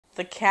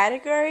The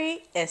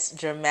category is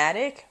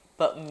dramatic,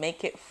 but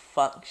make it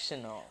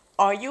functional.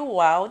 Are you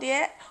wild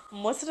yet?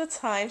 Most of the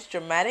times,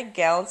 dramatic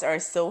gowns are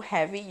so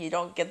heavy you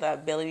don't get the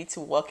ability to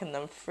walk in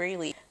them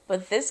freely.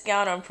 But this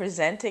gown I'm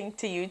presenting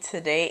to you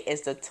today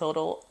is the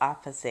total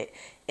opposite.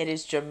 It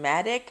is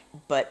dramatic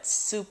but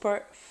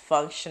super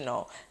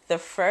functional. The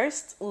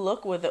first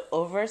look with the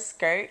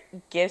overskirt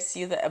gives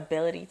you the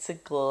ability to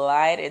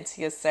glide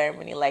into your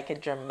ceremony like a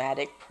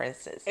dramatic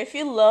princess. If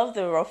you love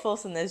the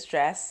ruffles in this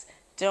dress,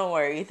 don't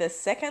worry, the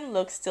second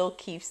look still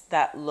keeps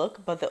that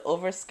look, but the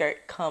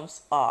overskirt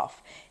comes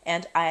off.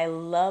 And I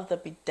love the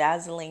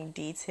bedazzling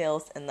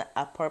details in the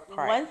upper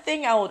part. One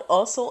thing I would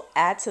also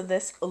add to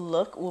this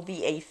look will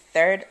be a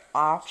third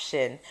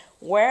option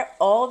where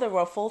all the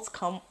ruffles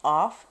come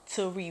off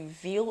to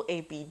reveal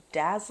a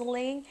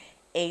bedazzling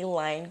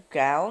A-line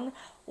gown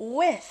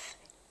with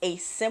a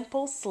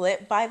simple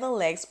slit by the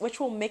legs, which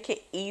will make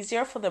it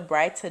easier for the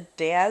bride to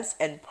dance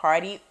and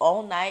party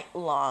all night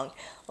long.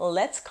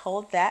 Let's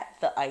call that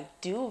the I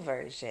do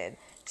version.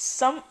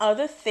 Some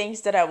other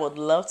things that I would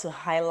love to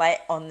highlight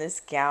on this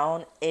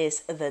gown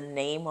is the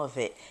name of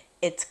it.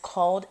 It's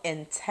called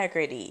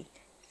Integrity.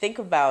 Think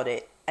about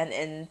it. An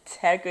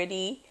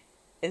integrity,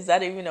 is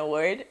that even a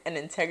word? An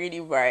integrity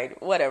bride,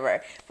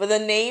 whatever. But the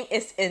name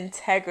is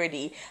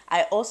Integrity.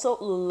 I also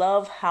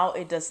love how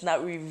it does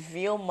not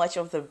reveal much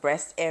of the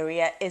breast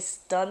area. It's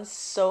done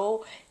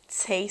so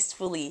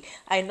tastefully.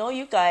 I know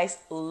you guys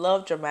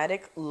love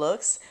dramatic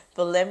looks,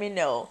 but let me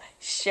know.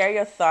 Share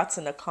your thoughts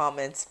in the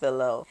comments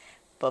below.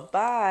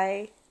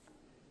 Bye-bye.